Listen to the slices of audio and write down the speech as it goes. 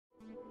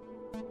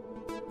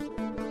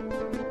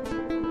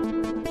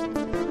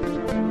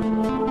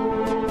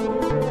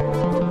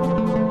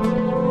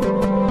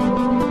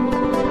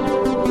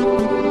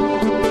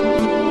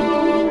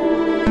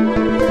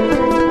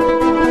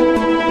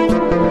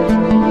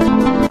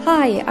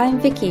Hi, I'm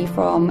Vicky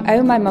from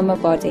Oh My Mama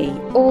Body,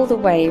 all the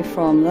way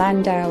from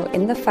Landau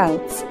in the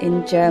Pfalz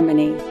in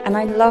Germany. And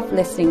I love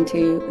listening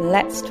to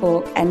Let's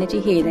Talk Energy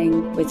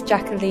Healing with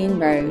Jacqueline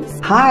Rose.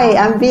 Hi,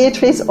 I'm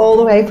Beatrice, all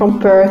the way from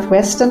Perth,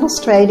 Western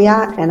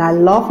Australia. And I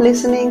love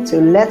listening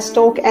to Let's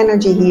Talk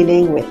Energy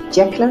Healing with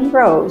Jacqueline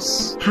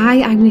Rose.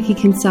 Hi, I'm Nikki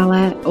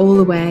Kinsella, all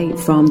the way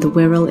from the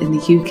Wirral in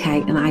the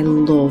UK. And I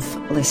love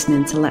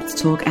listening to Let's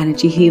Talk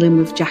Energy Healing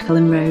with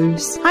Jacqueline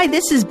Rose. Hi,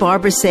 this is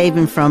Barbara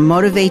Sabin from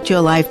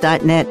MotivateYourLife.net,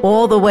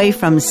 all the way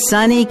from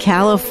sunny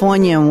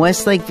California in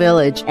Westlake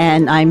Village.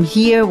 And I'm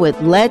here with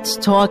Let's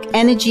Talk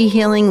Energy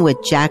Healing with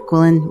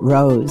Jacqueline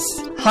Rose.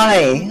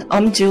 Hi,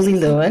 I'm Julie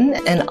Lewin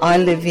and I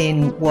live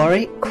in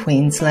Warwick,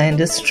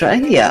 Queensland,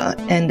 Australia.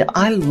 And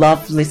I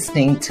love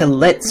listening to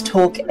Let's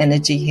Talk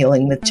Energy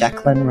Healing with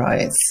Jacqueline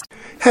Rose.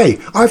 Hey,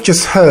 I've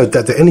just heard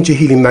that the Energy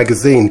Healing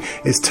magazine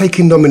is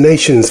taking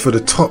nominations for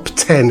the top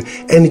 10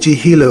 Energy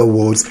Healer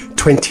Awards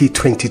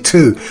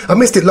 2022. I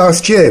missed it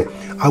last year.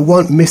 I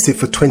won't miss it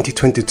for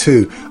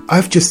 2022.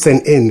 I've just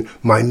sent in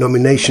my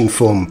nomination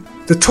form.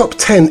 The top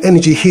 10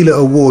 Energy Healer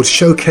Awards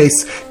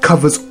showcase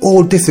covers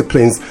all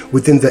disciplines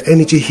within the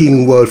energy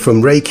healing world,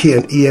 from Reiki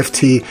and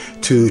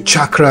EFT to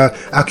chakra,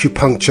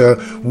 acupuncture,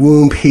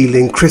 womb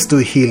healing, crystal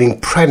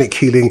healing, pranic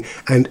healing,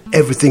 and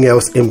everything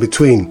else in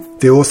between.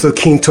 They're also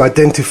keen to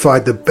identify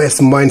the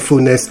best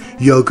mindfulness,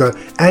 yoga,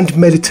 and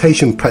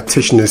meditation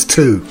practitioners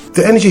too.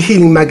 The Energy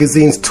Healing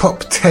magazine's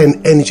top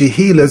 10 energy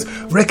healers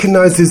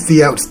recognizes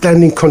the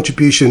outstanding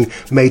contribution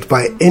made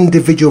by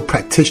individual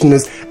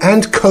practitioners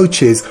and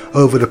coaches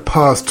over the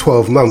past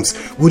 12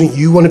 months. Wouldn't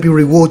you want to be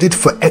rewarded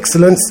for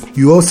excellence?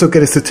 You also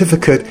get a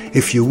certificate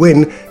if you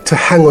win to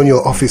hang on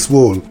your office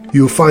wall.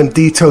 You'll find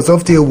details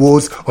of the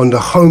awards on the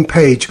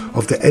homepage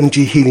of the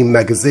Energy Healing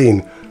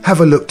magazine.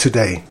 Have a look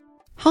today.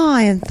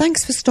 Hi, and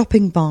thanks for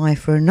stopping by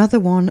for another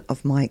one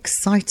of my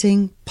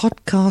exciting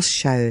podcast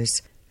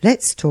shows.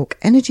 Let's Talk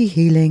Energy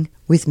Healing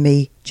with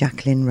me,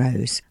 Jacqueline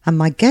Rose. And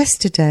my guest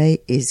today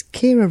is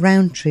Kira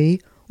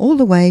Roundtree, all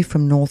the way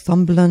from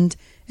Northumberland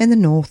in the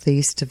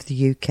northeast of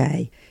the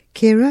UK.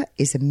 Kira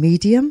is a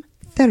medium,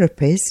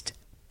 therapist,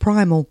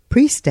 primal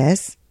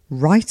priestess,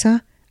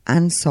 writer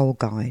and soul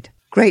guide.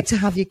 Great to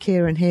have you,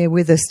 Kira, here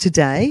with us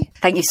today.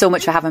 Thank you so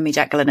much for having me,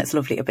 Jacqueline. It's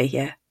lovely to be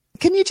here.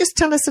 Can you just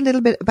tell us a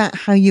little bit about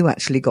how you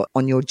actually got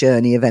on your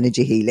journey of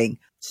energy healing?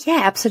 Yeah,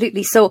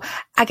 absolutely. So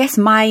I guess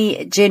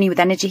my journey with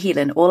energy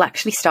healing all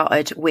actually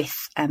started with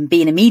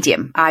being a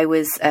medium. I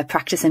was a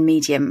practicing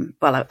medium.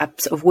 Well, I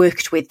sort of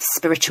worked with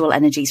spiritual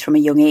energies from a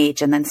young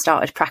age and then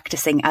started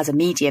practicing as a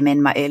medium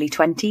in my early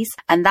 20s.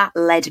 And that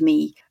led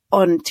me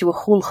on to a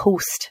whole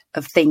host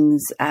of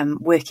things,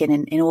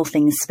 working in all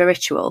things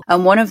spiritual.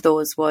 And one of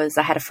those was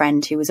I had a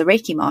friend who was a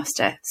Reiki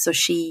master. So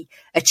she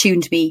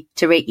attuned me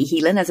to Reiki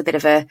healing as a bit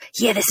of a,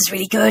 yeah, this is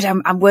really good.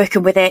 I'm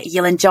working with it.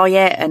 You'll enjoy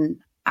it. And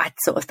I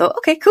sort of thought,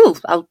 okay, cool.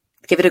 I'll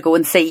give it a go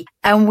and see.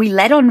 And we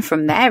led on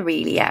from there,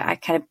 really. I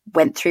kind of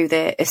went through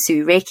the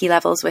Usui Reiki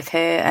levels with her.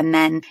 And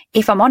then,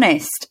 if I'm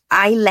honest,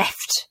 I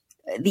left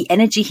the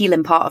energy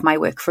healing part of my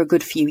work for a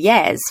good few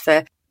years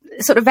for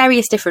sort of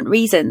various different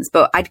reasons,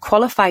 but I'd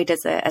qualified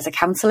as a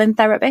counselling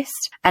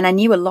therapist, and I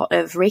knew a lot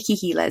of Reiki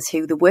healers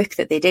who the work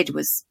that they did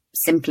was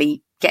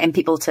simply getting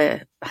people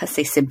to, I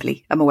say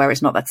simply, I'm aware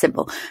it's not that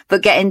simple,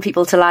 but getting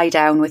people to lie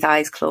down with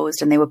eyes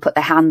closed and they would put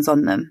their hands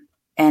on them.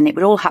 And it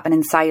would all happen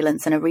in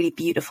silence in a really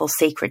beautiful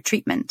sacred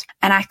treatment.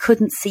 And I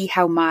couldn't see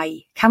how my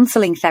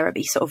counselling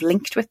therapy sort of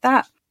linked with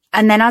that.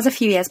 And then as a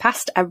few years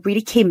passed, I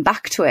really came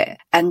back to it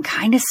and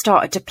kind of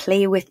started to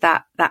play with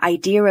that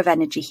idea of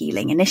energy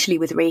healing, initially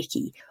with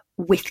Reiki,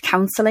 with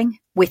counselling,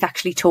 with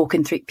actually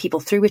talking through people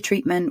through a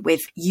treatment,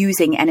 with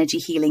using energy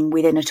healing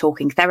within a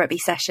talking therapy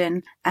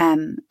session.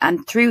 And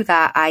through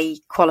that, I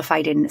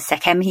qualified in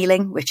Sekhem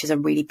healing, which is a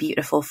really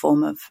beautiful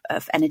form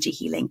of energy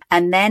healing.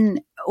 And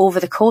then over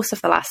the course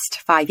of the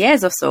last 5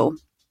 years or so,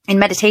 in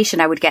meditation,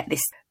 I would get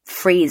this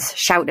phrase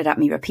shouted at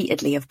me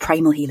repeatedly of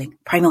primal healing.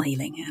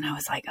 And I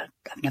was like,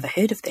 I've never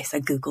heard of this.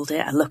 I Googled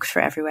it. I looked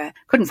for it everywhere.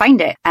 Couldn't find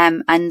it.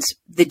 And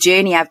the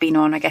journey I've been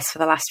on, I guess, for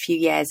the last few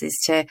years is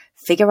to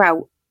figure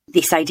out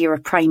this idea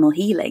of primal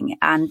healing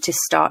and to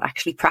start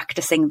actually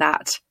practicing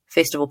that.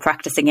 First of all,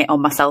 practicing it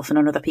on myself and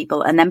on other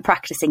people, and then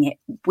practicing it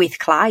with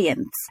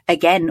clients,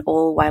 again,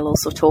 all while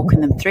also talking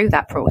them through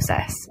that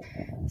process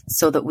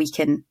so that we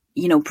can,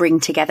 bring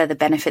together the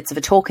benefits of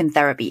a talking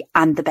therapy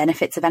and the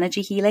benefits of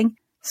energy healing.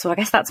 So I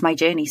guess that's my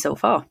journey so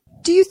far.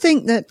 Do you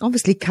think that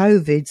obviously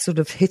COVID sort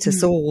of hit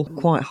us all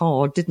quite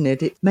hard, didn't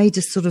it? It made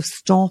us sort of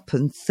stop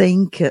and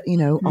think, are we in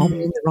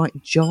the right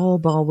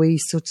job? Are we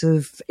sort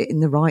of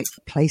in the right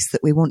place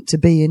that we want to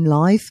be in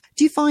life?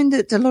 Do you find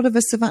that a lot of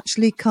us have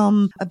actually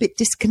come a bit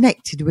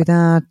disconnected with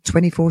our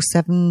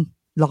 24/7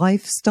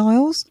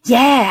 lifestyles?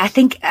 Yeah, I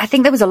think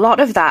there was a lot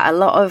of that, a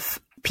lot of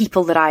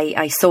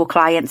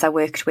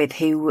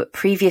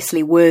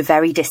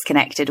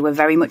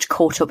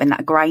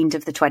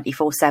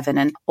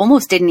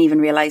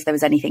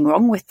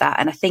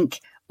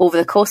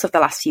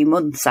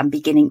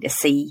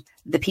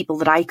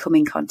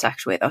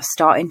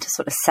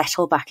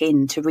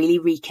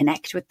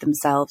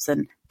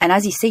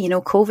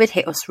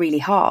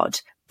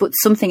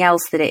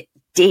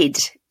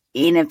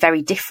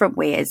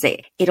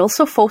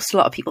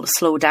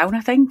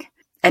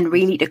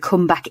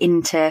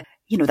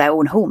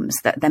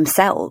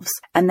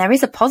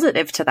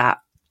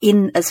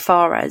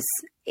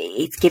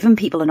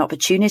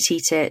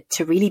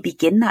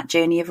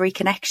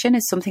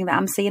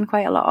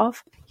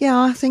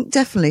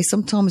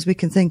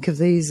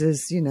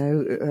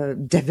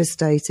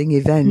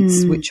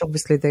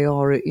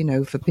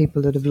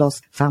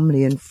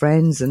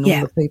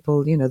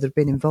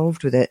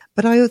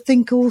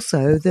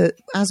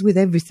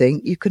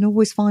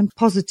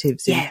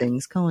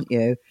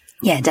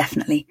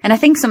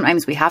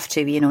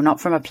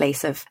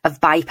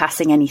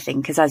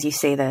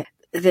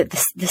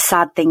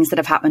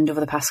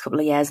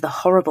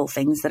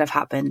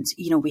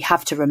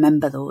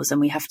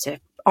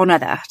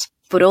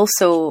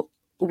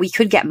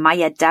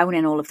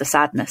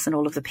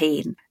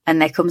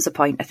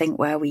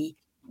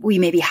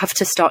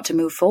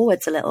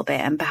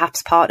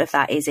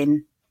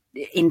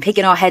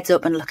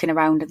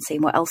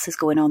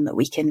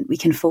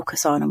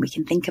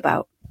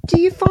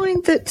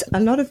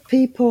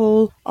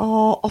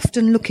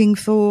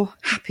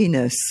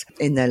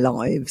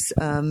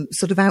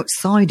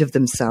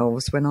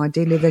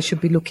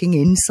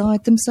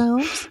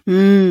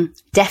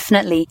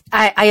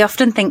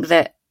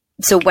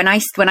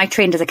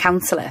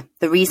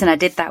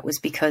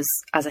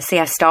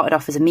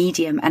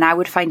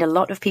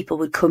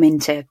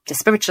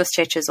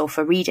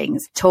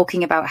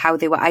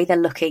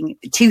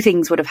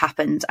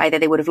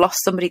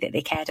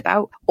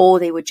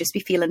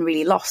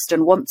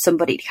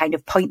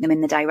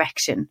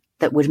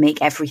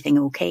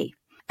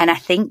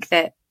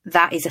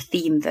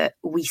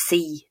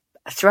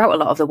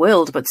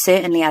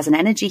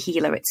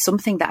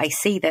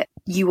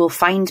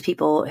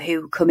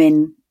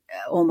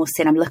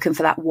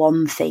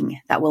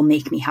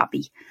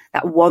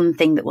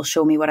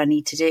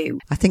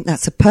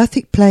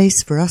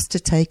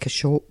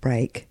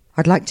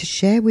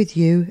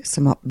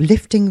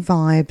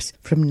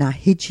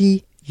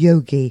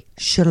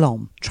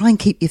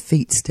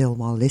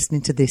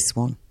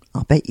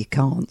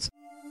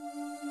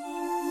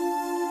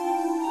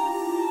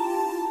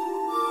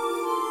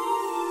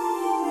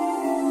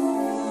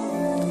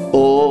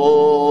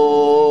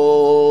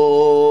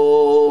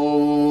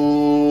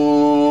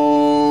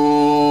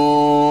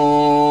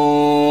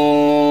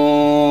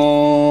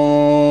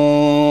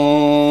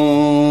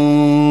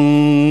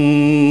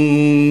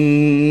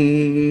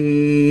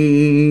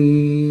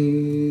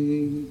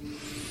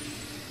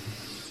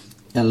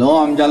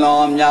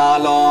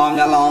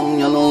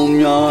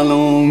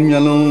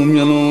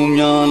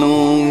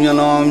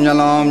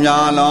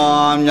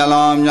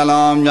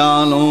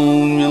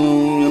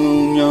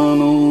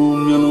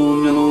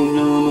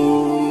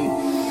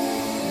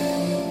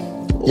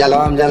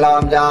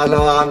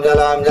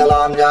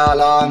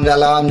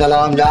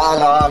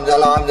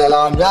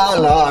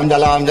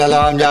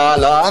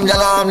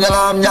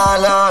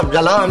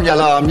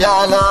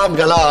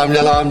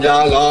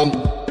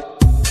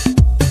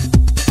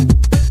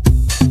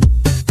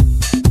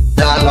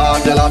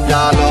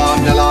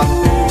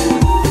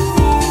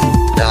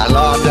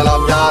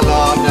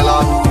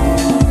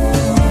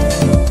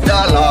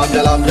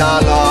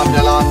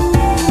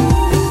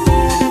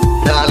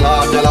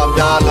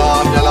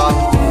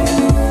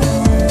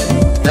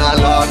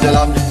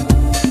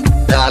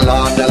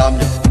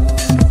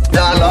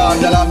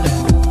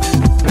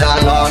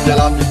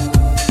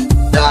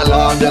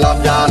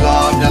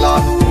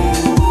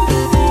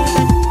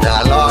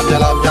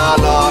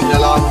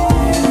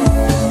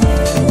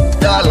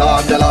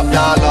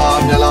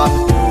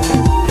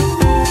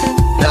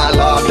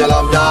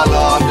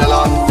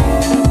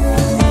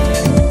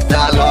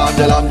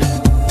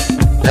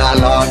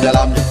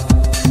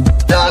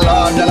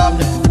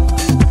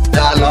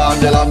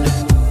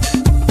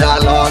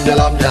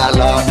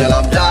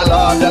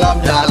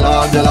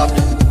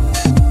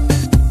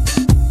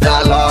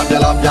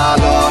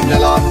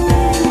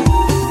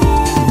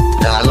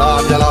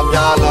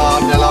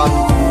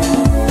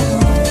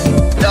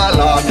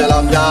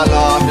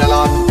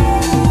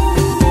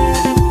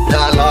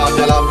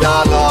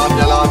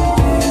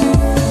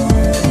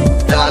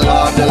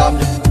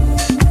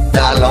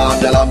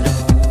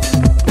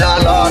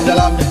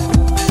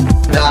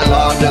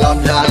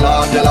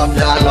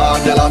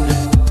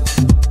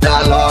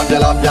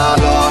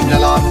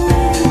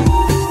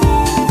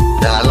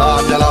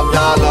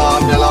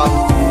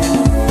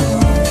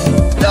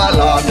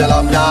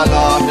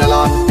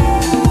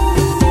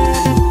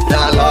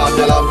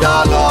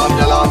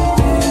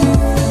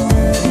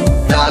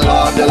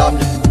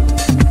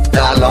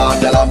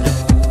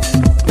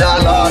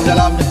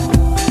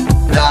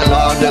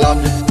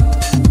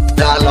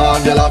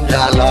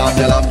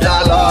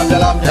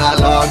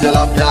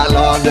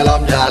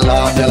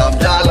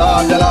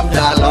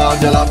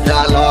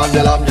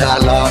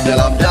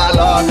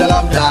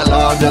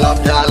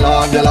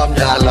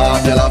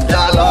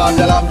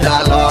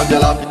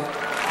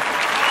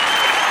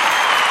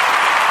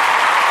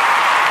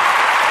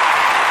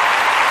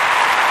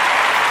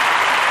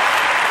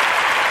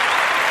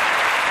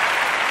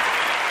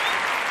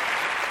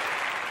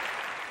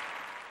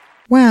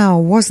Wow,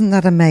 wasn't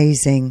that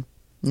amazing?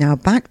 Now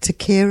back to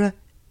Kira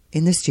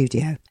in the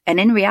studio. And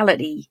in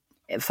reality,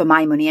 for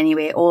my money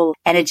anyway, all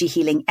energy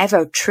healing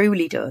ever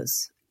truly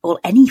does, all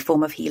any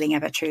form of healing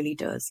ever truly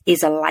does,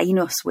 is align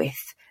us with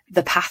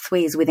the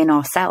pathways within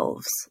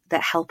ourselves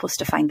that help us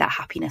to find that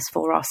happiness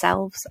for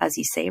ourselves, as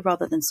you say,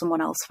 rather than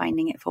someone else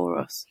finding it for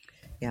us.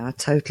 Yeah, I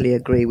totally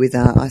agree with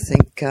that. I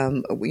think,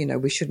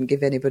 we shouldn't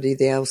give anybody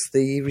else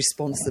the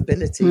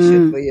responsibility,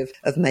 should we,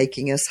 of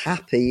making us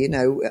happy.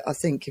 I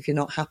think if you're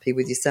not happy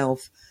with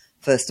yourself,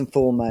 first and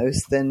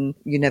foremost, then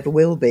you never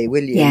will be,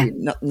 will you?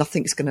 Yeah.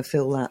 Nothing's going to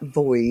fill that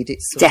void.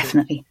 It's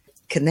definitely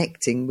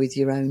connecting with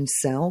your own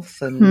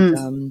self.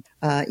 And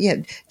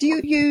do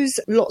you use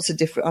lots of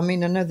different, I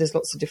know there's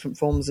lots of different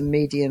forms and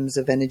mediums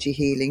of energy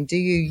healing. Do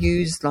you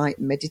use like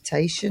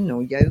meditation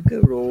or yoga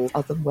or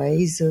other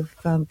ways of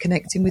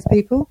connecting with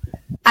people?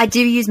 I do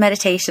use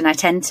meditation. I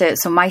tend to,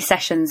 so my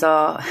sessions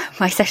are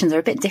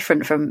a bit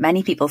different from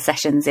many people's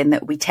sessions in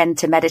that we tend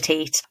to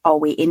meditate our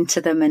way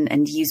into them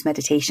and use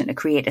meditation to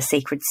create a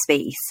sacred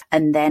space.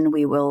 And then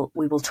we will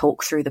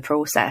talk through the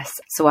process.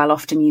 So I'll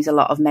often use a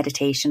lot of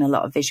meditation, a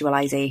lot of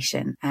visualization.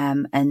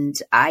 And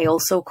I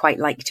also quite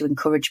like to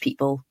encourage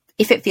people,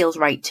 if it feels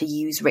right, to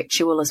use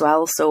ritual as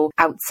well. So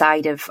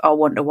outside of our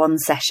one-to-one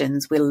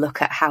sessions, we'll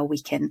look at how we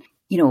can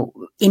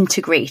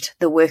integrate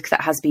the work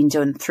that has been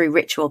done through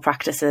ritual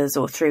practices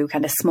or through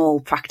kind of small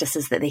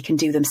practices that they can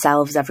do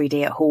themselves every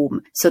day at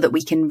home, so that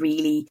we can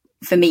really,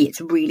 for me,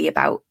 it's really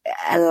about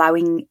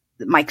allowing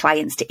my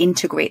clients to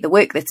integrate the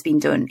work that's been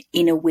done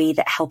in a way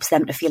that helps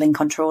them to feel in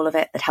control of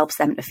it, that helps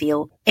them to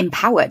feel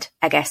empowered,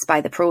 I guess,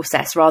 by the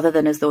process, rather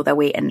than as though they're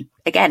waiting,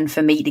 again,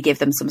 for me to give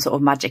them some sort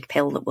of magic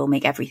pill that will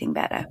make everything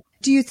better.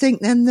 Do you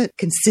think then that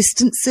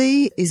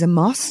consistency is a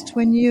must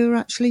when you're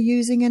actually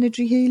using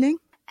energy healing?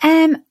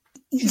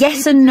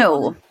 Yes and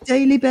no.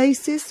 Daily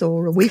basis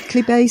or a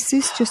weekly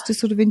basis, just to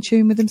sort of in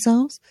tune with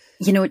themselves?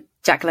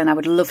 Jacqueline, I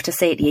would love to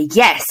say to you,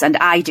 yes, and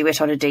I do it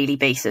on a daily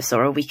basis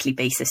or a weekly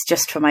basis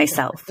just for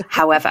myself.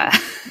 However,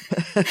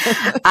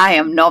 I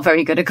am not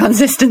very good at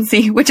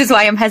consistency, which is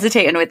why I'm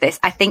hesitating with this.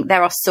 I think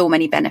there are so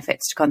many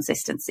benefits to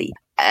consistency,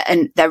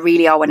 and there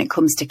really are when it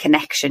comes to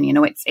connection.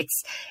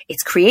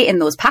 It's creating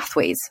those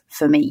pathways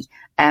for me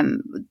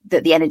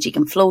that the energy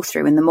can flow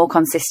through, and the more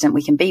consistent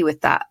we can be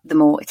with that, the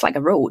more it's like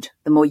a road.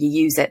 The more you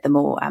use it,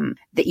 the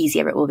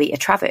easier it will be to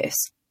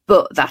traverse.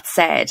 But that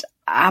said,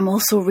 I'm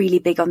also really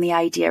big on the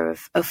idea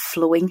of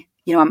flowing.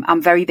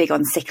 I'm very big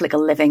on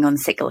cyclical living, on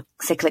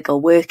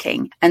cyclical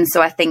working. And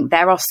so I think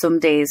there are some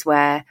days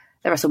where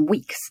there are some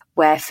weeks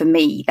where for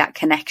me, that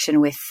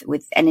connection with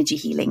energy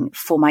healing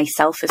for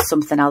myself is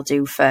something I'll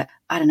do for,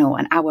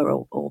 an hour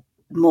or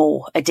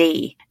more a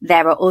day.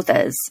 There are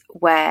others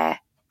where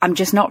I'm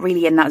just not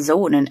really in that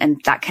zone and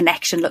that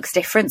connection looks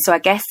different. So I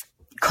guess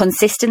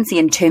consistency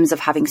in terms of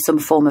having some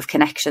form of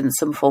connection,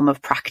 some form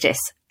of practice,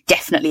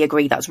 definitely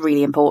agree that's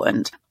really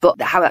important. But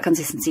how that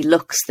consistency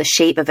looks, the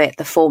shape of it,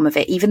 the form of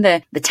it, even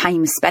the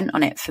time spent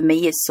on it, for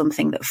me is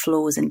something that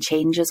flows and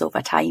changes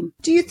over time.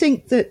 Do you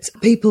think that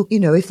people,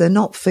 if they're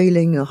not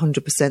feeling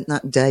 100%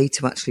 that day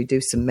to actually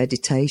do some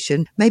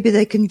meditation, maybe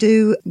they can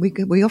do,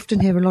 we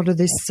often hear a lot of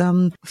this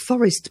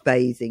forest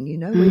bathing,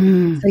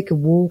 we take a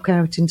walk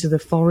out into the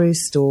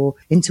forest or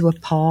into a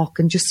park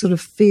and just sort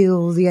of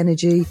feel the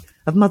energy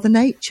of Mother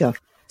Nature.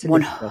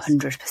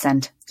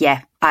 100%.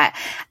 Yeah. I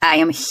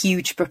am a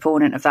huge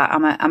proponent of that.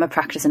 I'm a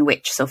practicing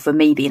witch. So for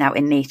me, being out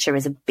in nature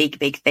is a big,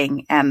 big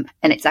thing. And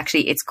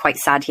it's quite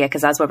sad here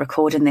because as we're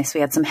recording this,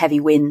 we had some heavy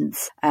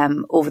winds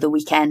over the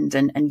weekend.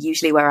 And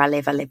usually where I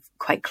live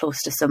quite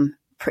close to some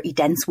pretty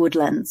dense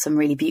woodland, some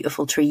really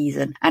beautiful trees.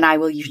 And I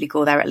will usually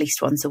go there at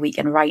least once a week.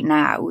 And right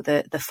now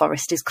the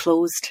forest is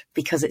closed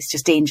because it's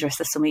just dangerous.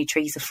 There's so many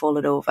trees have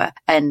fallen over.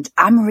 And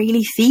I'm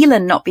really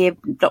feeling not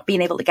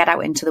being able to get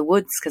out into the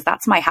woods because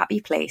that's my happy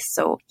place.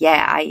 So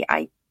yeah,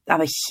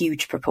 I'm a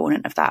huge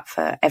proponent of that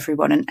for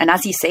everyone. And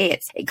as you say,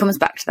 it comes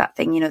back to that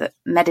thing, that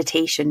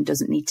meditation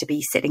doesn't need to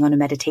be sitting on a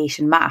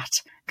meditation mat,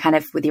 kind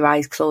of with your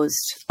eyes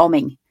closed,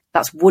 omming.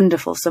 That's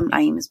wonderful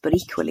sometimes, but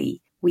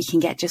equally, we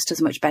can get just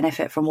as much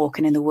benefit from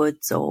walking in the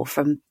woods or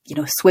from,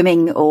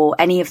 swimming or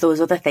any of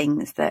those other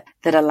things that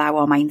allow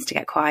our minds to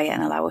get quiet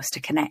and allow us to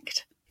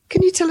connect.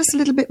 Can you tell us a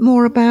little bit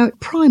more about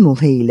primal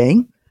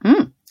healing?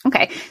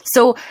 Okay.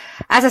 So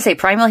as I say,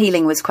 primal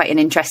healing was quite an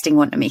interesting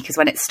one to me because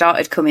when it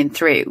started coming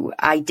through,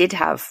 I did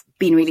have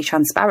been really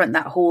transparent,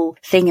 that whole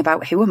thing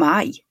about who am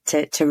I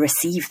to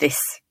receive this,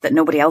 that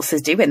nobody else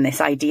is doing, this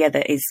idea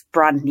that is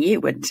brand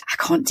new and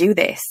I can't do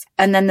this.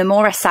 And then the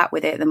more I sat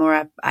with it, the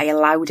more I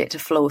allowed it to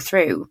flow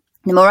through.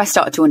 the more I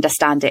started to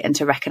understand it and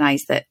to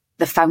recognize that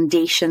the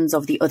foundations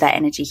of the other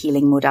energy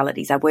healing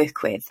modalities I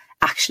work with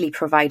actually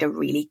provide a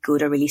really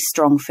good, a really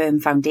strong, firm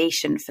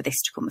foundation for this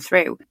to come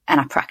through.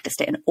 And I practiced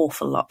it an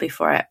awful lot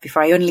before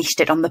I unleashed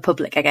it on the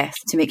public, I guess,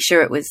 to make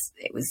sure it was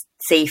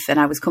safe and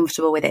I was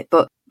comfortable with it.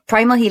 But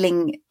primal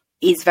healing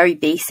is very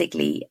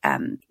basically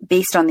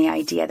based on the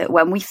idea that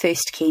when we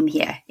first came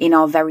here in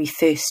our very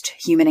first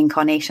human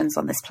incarnations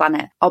on this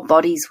planet, our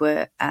bodies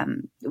were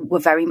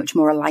very much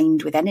more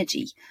aligned with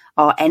energy.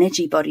 Our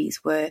energy bodies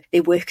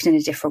worked in a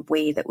different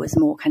way that was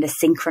more kind of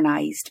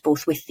synchronized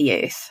both with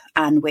the earth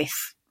and with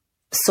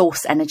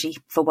source energy,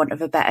 for want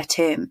of a better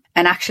term.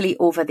 And actually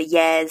over the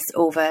years,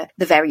 over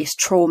the various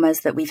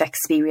traumas that we've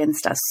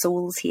experienced as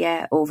souls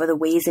here, over the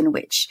ways in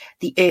which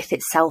the earth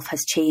itself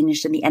has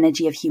changed and the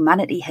energy of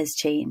humanity has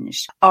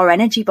changed, our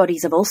energy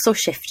bodies have also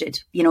shifted.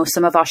 You know,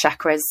 some of our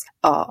chakras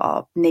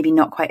are maybe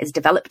not quite as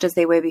developed as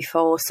they were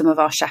before. Some of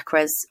our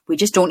chakras we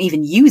just don't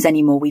even use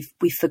anymore.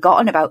 We've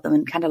forgotten about them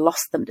and kind of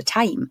lost them to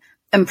time.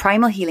 And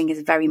primal healing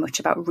is very much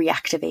about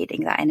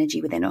reactivating that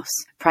energy within us.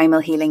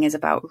 Primal healing is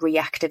about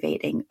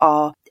reactivating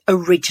our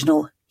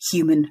original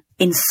human,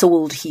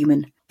 ensouled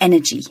human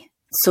energy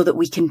so that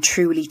we can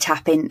truly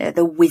tap into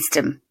the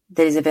wisdom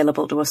that is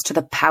available to us, to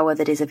the power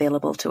that is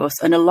available to us.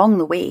 And along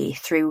the way,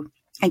 through,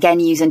 again,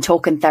 using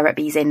token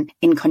therapies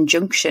in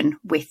conjunction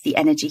with the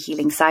energy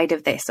healing side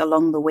of this,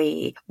 along the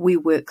way, we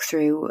work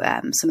through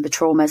some of the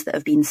traumas that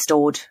have been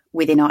stored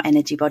within our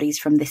energy bodies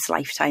from this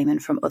lifetime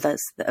and from others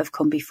that have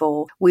come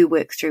before. We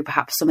work through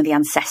perhaps some of the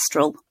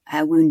ancestral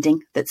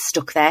wounding that's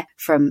stuck there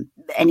from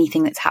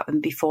anything that's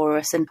happened before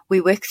us. And we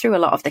work through a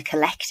lot of the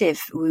collective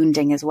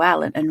wounding as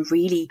well and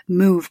really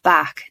move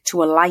back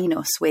to align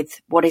us with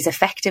what is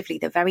effectively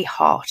the very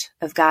heart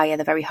of Gaia,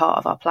 the very heart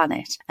of our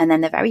planet, and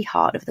then the very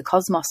heart of the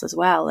cosmos as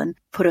well, and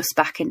put us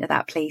back into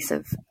that place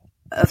of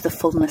the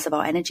fullness of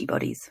our energy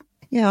bodies.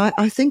 Yeah,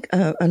 I think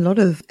a lot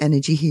of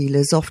energy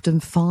healers often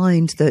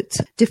find that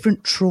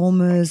different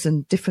traumas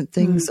and different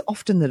things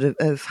often that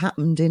have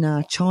happened in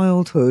our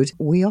childhood,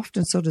 we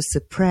often sort of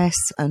suppress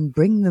and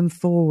bring them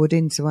forward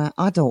into our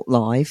adult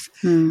life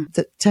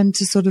that tend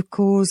to sort of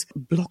cause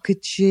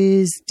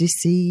blockages,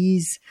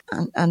 disease,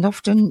 and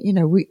often, you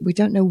know, we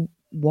don't know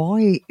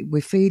why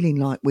we're feeling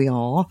like we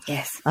are.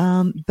 Yes.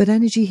 But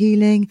energy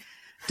healing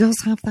does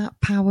have that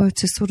power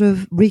to sort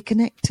of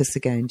reconnect us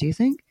again, do you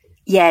think?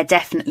 Yeah,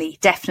 definitely.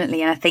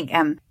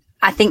 And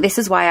I think this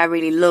is why I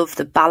really love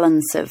the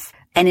balance of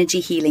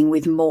energy healing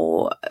with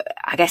more,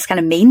 I guess, kind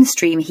of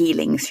mainstream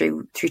healing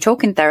through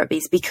token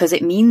therapies, because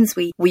it means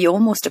we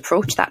almost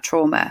approach that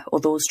trauma or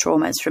those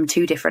traumas from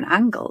two different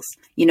angles.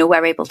 You know,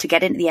 we're able to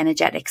get into the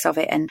energetics of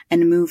it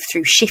and move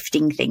through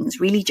shifting things,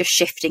 really just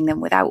shifting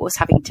them without us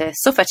having to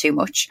suffer too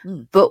much.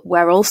 But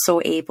we're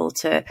also able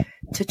to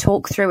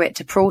talk through it,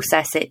 to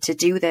process it, to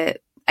do the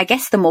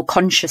more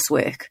conscious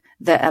work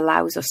that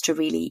allows us to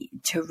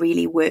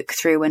really work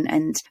through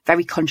and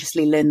very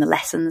consciously learn the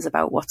lessons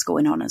about what's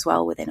going on as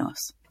well within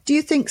us. Do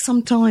you think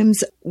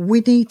sometimes we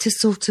need to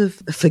sort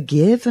of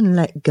forgive and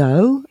let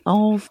go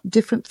of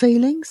different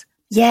feelings?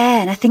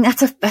 Yeah, and I think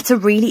that's a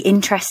really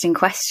interesting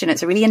question.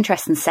 It's a really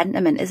interesting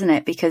sentiment, isn't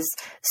it? Because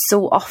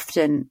so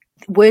often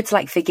words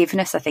like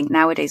forgiveness, I think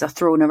nowadays, are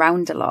thrown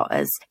around a lot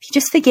as, if you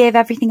just forgive,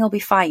 everything will be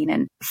fine.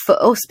 And for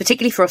us,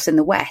 particularly for us in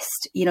the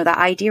West, you know, that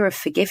idea of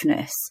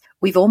forgiveness,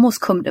 we've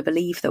almost come to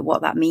believe that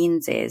what that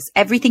means is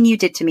everything you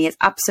did to me is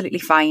absolutely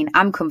fine.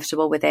 I'm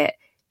comfortable with it.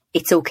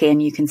 It's okay.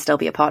 And you can still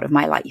be a part of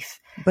my life.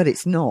 But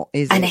it's not,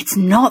 is it? And it's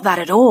not that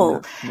at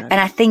all. No. And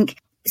I think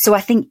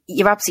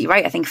you're absolutely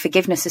right. I think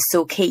forgiveness is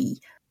so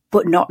key,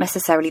 but not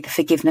necessarily the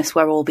forgiveness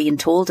we're all being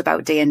told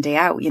about day in, day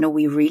out. You know,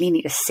 we really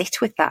need to sit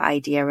with that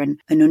idea and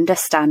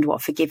understand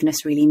what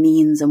forgiveness really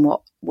means and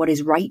what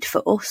is right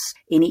for us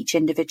in each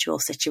individual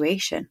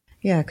situation.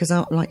 Yeah, because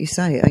like you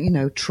say, you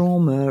know,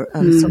 trauma,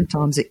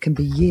 sometimes it can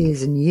be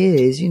years and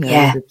years, you know,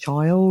 Yeah. as a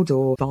child,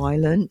 or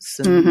violence,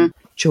 and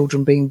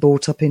children being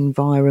brought up in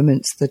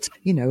environments that,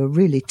 you know, are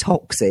really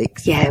toxic,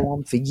 Yeah. go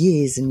on for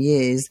years and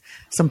years,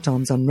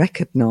 sometimes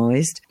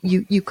unrecognised.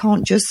 You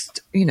can't just,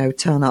 you know,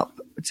 turn up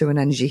to an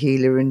energy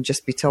healer and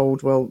just be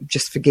told, well,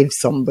 just forgive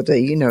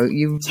somebody. You know,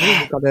 you've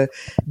really got to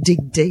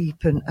dig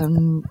deep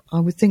and I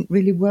would think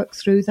really work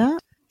through that.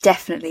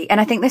 Definitely.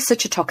 And I think there's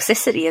such a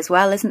toxicity as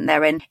well, isn't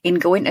there, in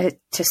going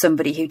to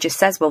somebody who just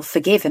says, well,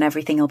 forgive and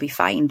everything will be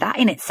fine. That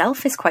in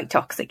itself is quite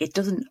toxic. It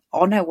doesn't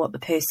honour what the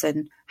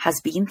person has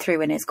been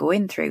through and is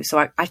going through.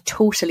 So I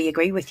totally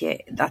agree with you.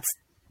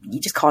 You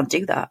just can't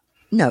do that.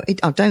 No,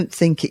 I don't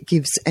think it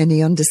gives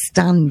any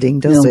understanding,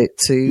 does it,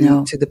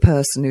 to the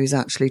person who's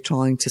actually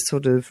trying to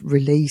sort of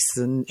release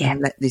and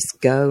let this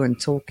go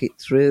and talk it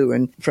through.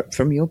 And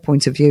from your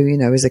point of view, you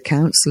know, as a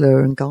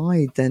counsellor and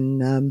guide,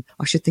 then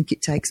I should think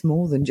it takes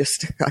more than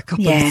just a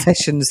couple of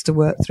sessions to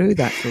work through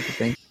that sort of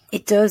thing.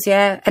 It does,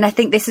 yeah. And I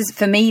think this is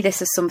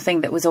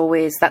something that was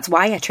always, that's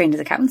why I trained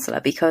as a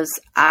counsellor, because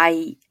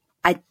I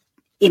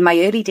in my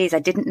early days, I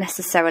didn't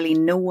necessarily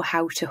know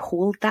how to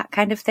hold that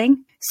kind of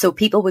thing. So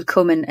people would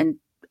come and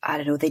I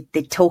don't know,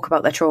 they'd talk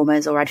about their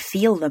traumas, or I'd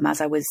feel them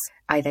as I was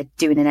either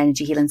doing an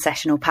energy healing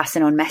session or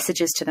passing on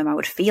messages to them. I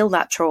would feel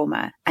that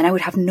trauma and I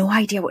would have no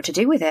idea what to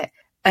do with it.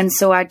 And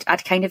so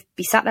I'd kind of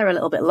be sat there a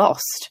little bit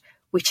lost,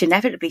 which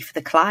inevitably for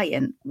the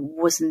client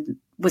was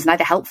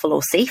neither helpful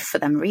or safe for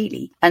them,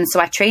 really. And so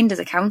I trained as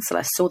a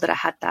counsellor so that I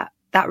had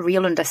that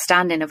real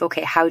understanding of,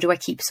 okay, how do I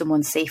keep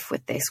someone safe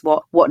with this?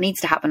 What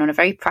needs to happen on a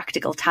very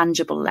practical,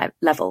 tangible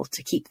level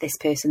to keep this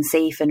person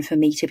safe, and for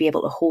me to be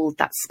able to hold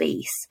that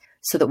space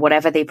so that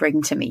whatever they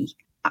bring to me,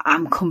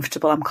 I'm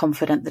comfortable, I'm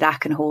confident that I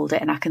can hold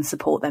it and I can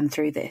support them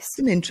through this. It's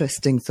an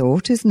interesting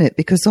thought, isn't it?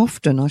 Because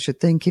often I should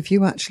think if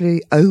you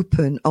actually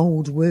open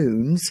old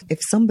wounds, if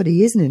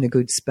somebody isn't in a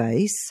good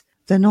space,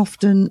 then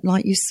often,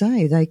 like you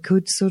say, they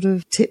could sort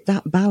of tip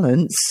that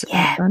balance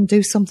and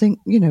do something,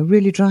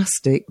 really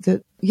drastic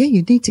that,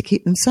 you need to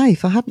keep them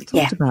safe. I hadn't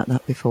thought about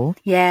that before.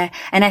 Yeah.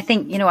 And I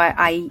think,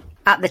 I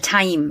at the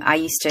time,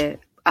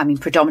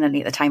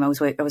 predominantly at the time I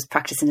was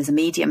practicing as a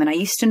medium, and I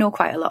used to know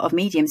quite a lot of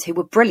mediums who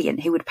were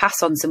brilliant, who would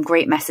pass on some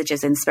great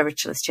messages in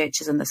spiritualist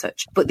churches and the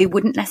such, but they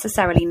wouldn't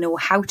necessarily know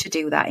how to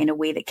do that in a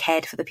way that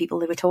cared for the people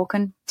they were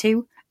talking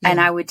to. Yeah.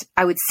 And I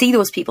would see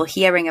those people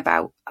hearing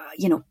about,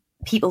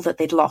 people that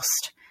they'd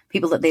lost,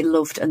 people that they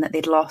loved and that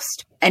they'd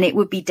lost. And it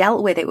would be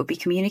dealt with, it would be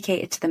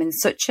communicated to them in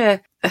such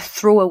a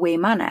throwaway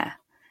manner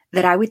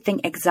that I would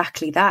think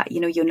exactly that.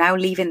 You're now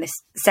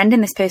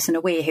sending this person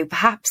away who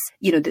perhaps,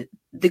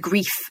 the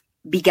grief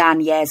began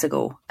years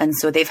ago. And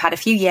so they've had a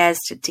few years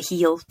to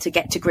heal, to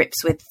get to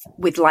grips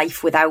with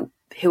life without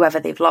whoever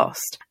they've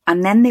lost.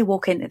 And then they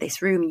walk into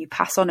this room and you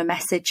pass on a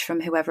message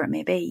from whoever it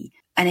may be.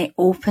 And it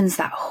opens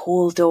that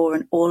whole door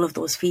and all of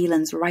those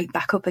feelings right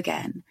back up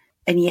again.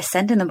 And you're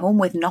sending them home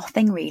with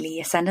nothing, really.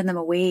 You're sending them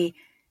away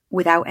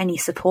without any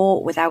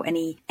support, without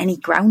any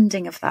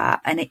grounding of that.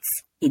 And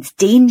it's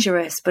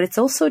dangerous, but it's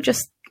also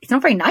just, it's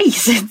not very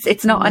nice.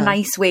 It's not a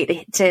nice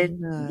way to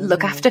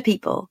look after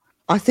people.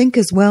 I think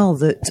as well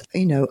that,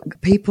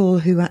 people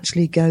who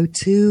actually go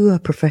to a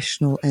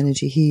professional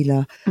energy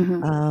healer,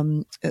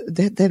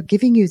 they're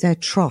giving you their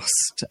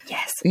trust.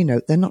 Yes.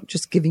 They're not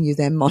just giving you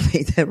their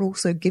money, they're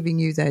also giving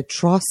you their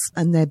trust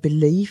and their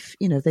belief.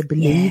 They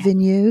believe in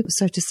you.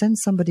 So to send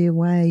somebody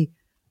away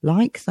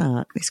like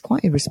that, it's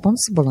quite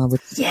irresponsible, I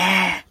would think.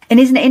 Yeah. And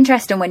isn't it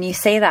interesting when you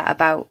say that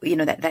about,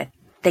 that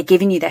they're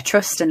giving you their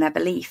trust and their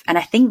belief? And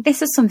I think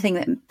this is something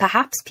that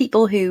perhaps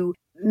people who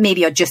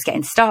maybe are just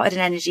getting started in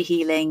energy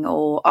healing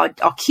or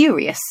are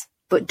curious,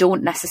 but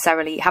haven't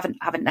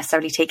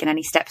necessarily taken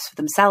any steps for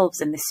themselves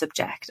in this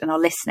subject and are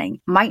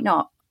listening, might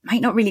not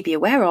really be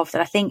aware of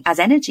that. I think as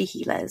energy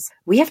healers,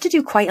 we have to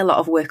do quite a lot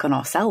of work on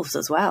ourselves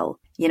as well.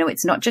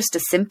 It's not just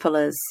as simple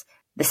as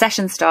the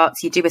session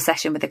starts, you do a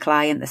session with the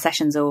client, the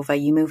session's over,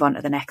 you move on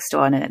to the next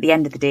one, and at the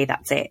end of the day,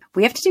 that's it.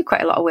 We have to do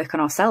quite a lot of work on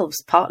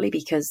ourselves, partly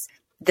because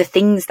the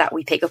things that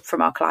we pick up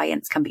from our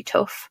clients can be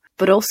tough,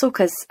 but also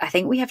because I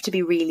think we have to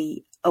be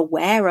really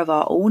aware of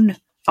our own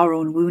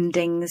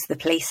woundings, the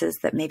places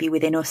that maybe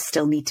within us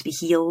still need to be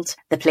healed,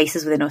 the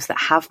places within us that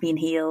have been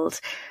healed,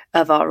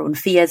 of our own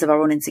fears, of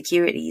our own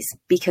insecurities,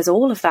 because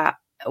all of that,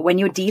 when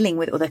you're dealing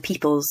with other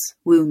people's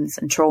wounds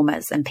and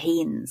traumas and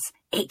pains,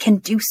 it can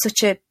do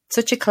such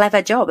a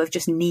clever job of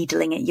just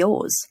needling at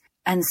yours.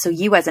 And so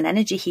you as an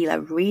energy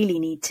healer really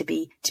need to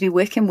be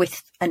working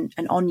with and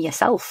on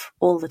yourself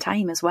all the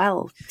time as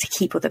well to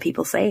keep other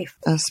people safe.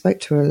 I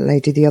spoke to a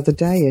lady the other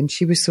day and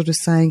she was sort of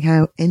saying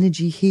how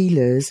energy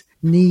healers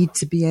need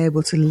to be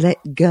able to let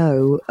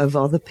go of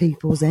other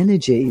people's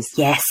energies.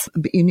 Yes.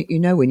 But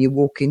when you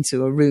walk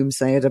into a room,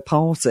 say at a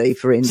party,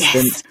 for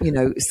instance,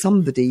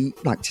 somebody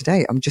like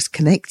today, I'm just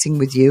connecting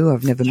with you.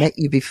 I've never met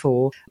you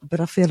before, but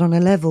I feel on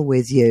a level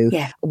with you.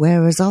 Yeah.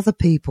 Whereas other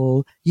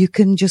people, you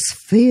can just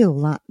feel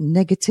that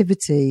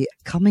negativity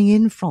coming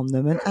in from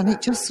them and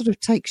it just sort of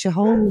takes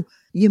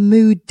your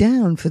mood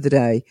down for the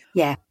day.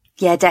 Yeah.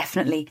 Yeah,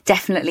 definitely.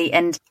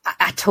 And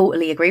I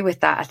totally agree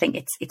with that. I think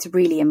it's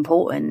really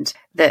important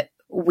that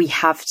we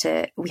have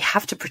to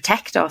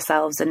protect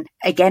ourselves. And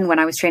again, when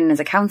I was training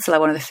as a counsellor,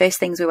 one of the first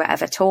things we were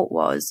ever taught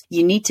was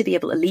you need to be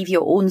able to leave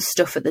your own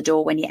stuff at the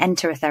door when you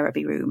enter a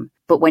therapy room.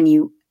 But when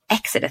you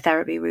exit a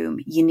therapy room,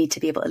 you need to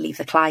be able to leave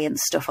the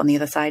client's stuff on the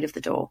other side of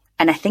the door.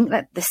 And I think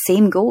that the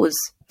same goes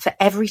for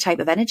every type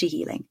of energy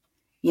healing.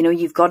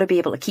 You've got to be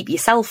able to keep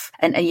yourself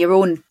and your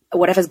own,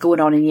 whatever's going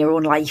on in your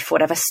own life,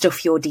 whatever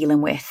stuff you're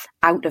dealing with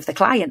out of the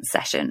client's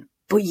session.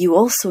 But you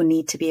also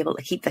need to be able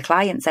to keep the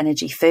client's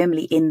energy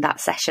firmly in that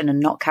session and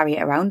not carry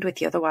it around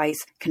with you. Otherwise,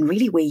 it can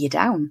really weigh you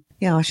down.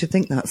 Yeah, I should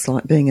think that's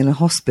like being in a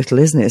hospital,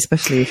 isn't it?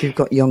 Especially if you've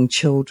got young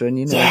children,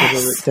 Yes. that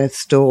are at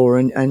death's door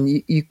and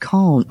you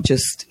can't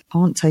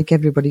take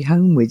everybody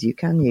home with you,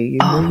 can you?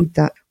 You need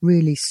that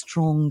really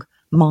strong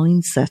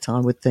mindset, I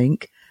would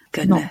think.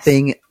 Goodness. Not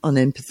being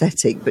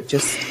unempathetic, but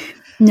just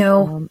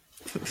no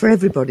for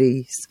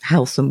everybody's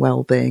health and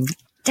well-being.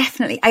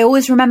 Definitely. I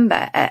always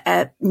remember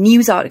a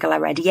news article I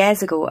read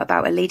years ago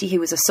about a lady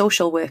who was a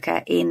social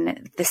worker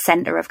in the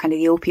center of kind of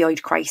the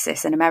opioid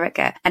crisis in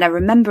America. And I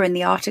remember in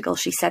the article,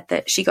 she said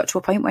that she got to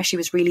a point where she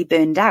was really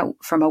burned out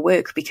from her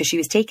work because she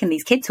was taking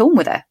these kids home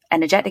with her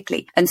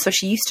energetically. And so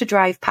she used to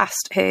drive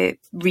past, her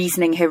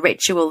reasoning, her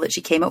ritual that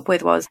she came up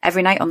with was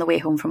every night on the way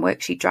home from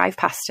work, she'd drive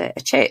past a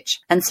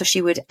church. And so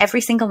she would, every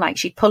single night,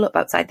 she'd pull up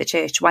outside the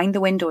church, wind the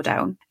window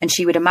down, and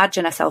she would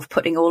imagine herself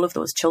putting all of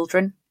those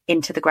children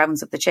into the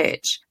grounds of the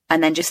church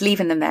and then just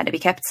leaving them there to be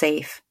kept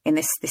safe in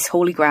this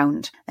holy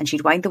ground. And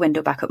she'd wind the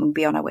window back up and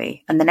be on her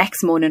way. And the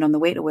next morning on the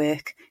way to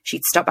work,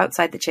 she'd stop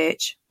outside the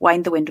church,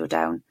 wind the window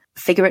down,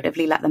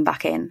 figuratively let them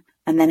back in,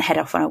 and then head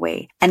off on her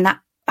way. And that,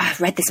 I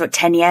read this about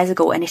 10 years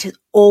ago, and it has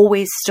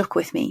always stuck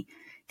with me.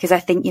 Because I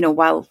think, you know,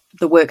 while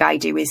the work I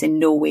do is in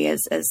no way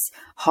as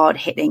hard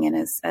hitting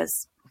and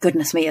as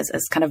goodness me, as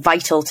kind of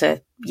vital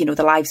to, you know,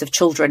 the lives of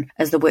children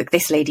as the work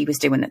this lady was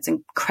doing, it's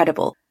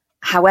incredible.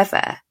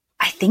 However,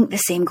 I think the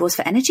same goes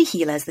for energy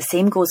healers. The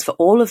same goes for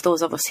all of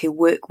those of us who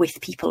work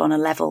with people on a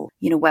level,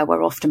 you know, where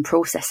we're often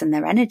processing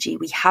their energy.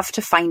 We have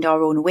to find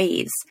our own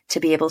ways to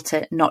be able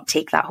to not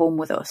take that home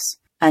with us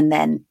and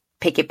then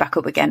pick it back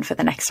up again for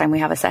the next time we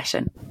have a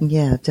session.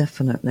 Yeah,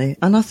 definitely.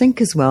 And I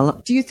think as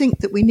well, do you think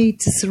that we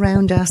need to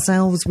surround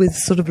ourselves with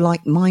sort of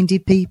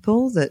like-minded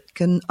people that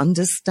can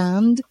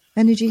understand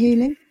energy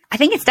healing? I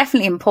think it's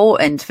definitely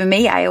important. For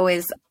me, I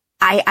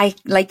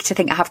like to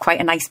think I have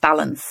quite a nice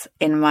balance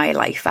in my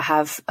life. I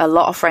have a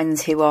lot of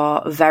friends who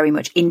are very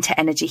much into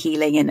energy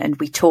healing and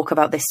we talk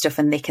about this stuff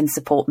and they can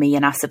support me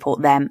and I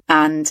support them.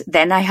 And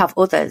then I have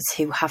others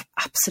who have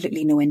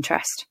absolutely no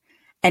interest.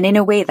 And in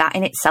a way that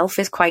in itself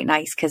is quite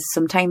nice because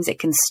sometimes it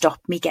can stop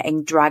me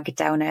getting dragged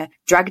down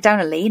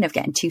a lane of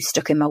getting too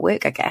stuck in my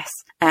work, I guess.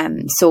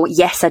 So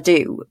yes, I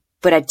do.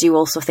 But I do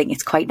also think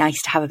it's quite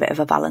nice to have a bit of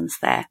a balance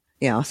there.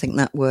 Yeah, I think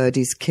that word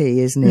is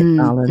key, isn't it?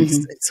 Balance.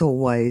 Mm-hmm. It's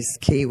always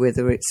key,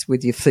 whether it's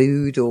with your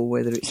food or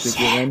whether it's with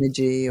your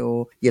energy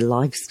or your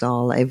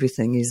lifestyle.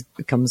 Everything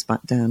comes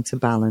back down to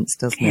balance,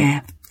 doesn't it?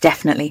 Yeah,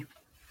 definitely.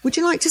 Would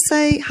you like to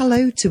say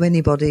hello to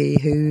anybody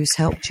who's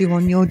helped you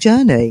on your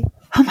journey?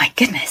 Oh my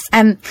goodness.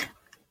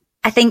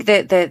 I think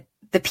that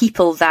the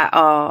people that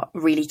are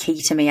really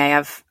key to me,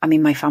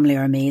 my family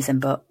are amazing,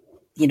 but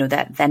you know,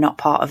 that they're not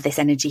part of this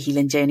energy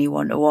healing journey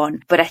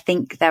one-to-one. But I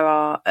think there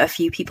are a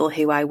few people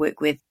who I work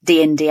with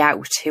day in, day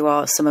out, who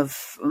are some of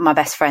my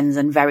best friends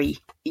and very,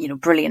 you know,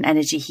 brilliant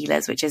energy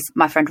healers, which is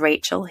my friend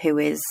Rachel, who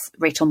is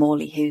Rachel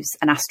Morley, who's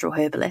an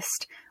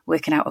astroherbalist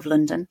working out of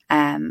London.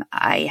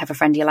 I have a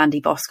friend,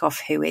 Yolandi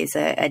Boskoff, who is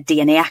a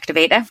DNA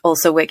activator,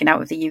 also working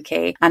out of the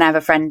UK. And I have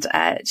a friend,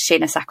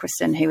 Shana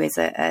Sacriston, who is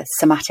a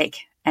somatic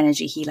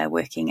energy healer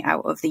working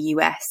out of the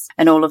US.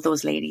 And all of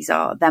those ladies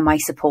they're my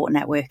support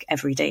network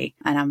every day.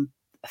 And I'm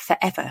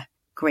forever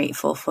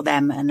grateful for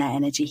them and their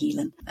energy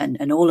healing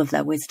and all of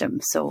their wisdom.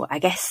 So I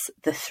guess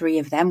the three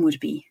of them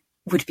would be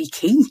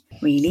key,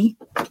 really.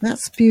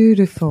 That's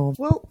beautiful.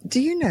 Well,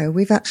 do you know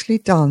we've actually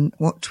done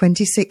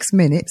 26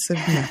 minutes of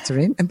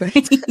nattering? But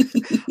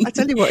I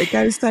tell you what, it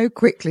goes so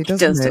quickly,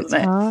 doesn't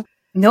it?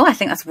 No, I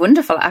think that's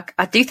wonderful.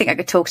 I do think I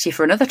could talk to you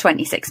for another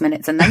 26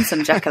 minutes and then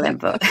some, Jacqueline,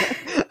 but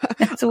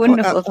that's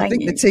wonderful. I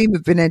think the team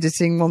have been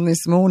editing one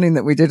this morning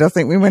that we did. I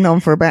think we went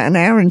on for about an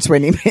hour and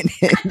 20 minutes.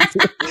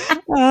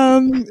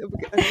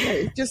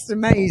 It's just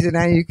amazing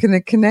how you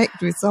can connect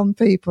with some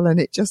people and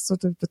it just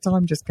sort of, the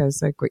time just goes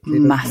so quickly.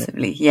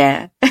 Massively,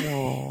 yeah.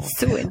 Oh.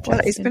 So interesting.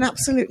 Well, it's been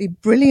absolutely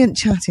brilliant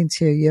chatting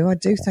to you. I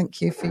do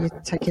thank you for you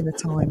taking the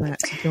time out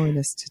to join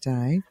us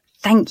today.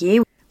 Thank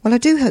you. Well, I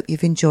do hope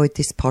you've enjoyed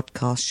this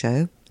podcast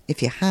show.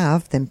 If you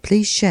have, then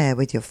please share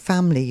with your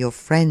family, your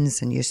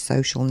friends and your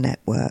social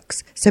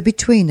networks. So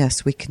between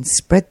us, we can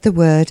spread the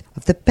word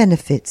of the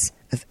benefits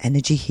of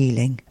energy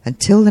healing.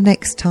 Until the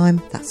next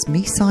time, that's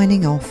me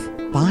signing off.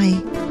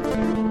 Bye.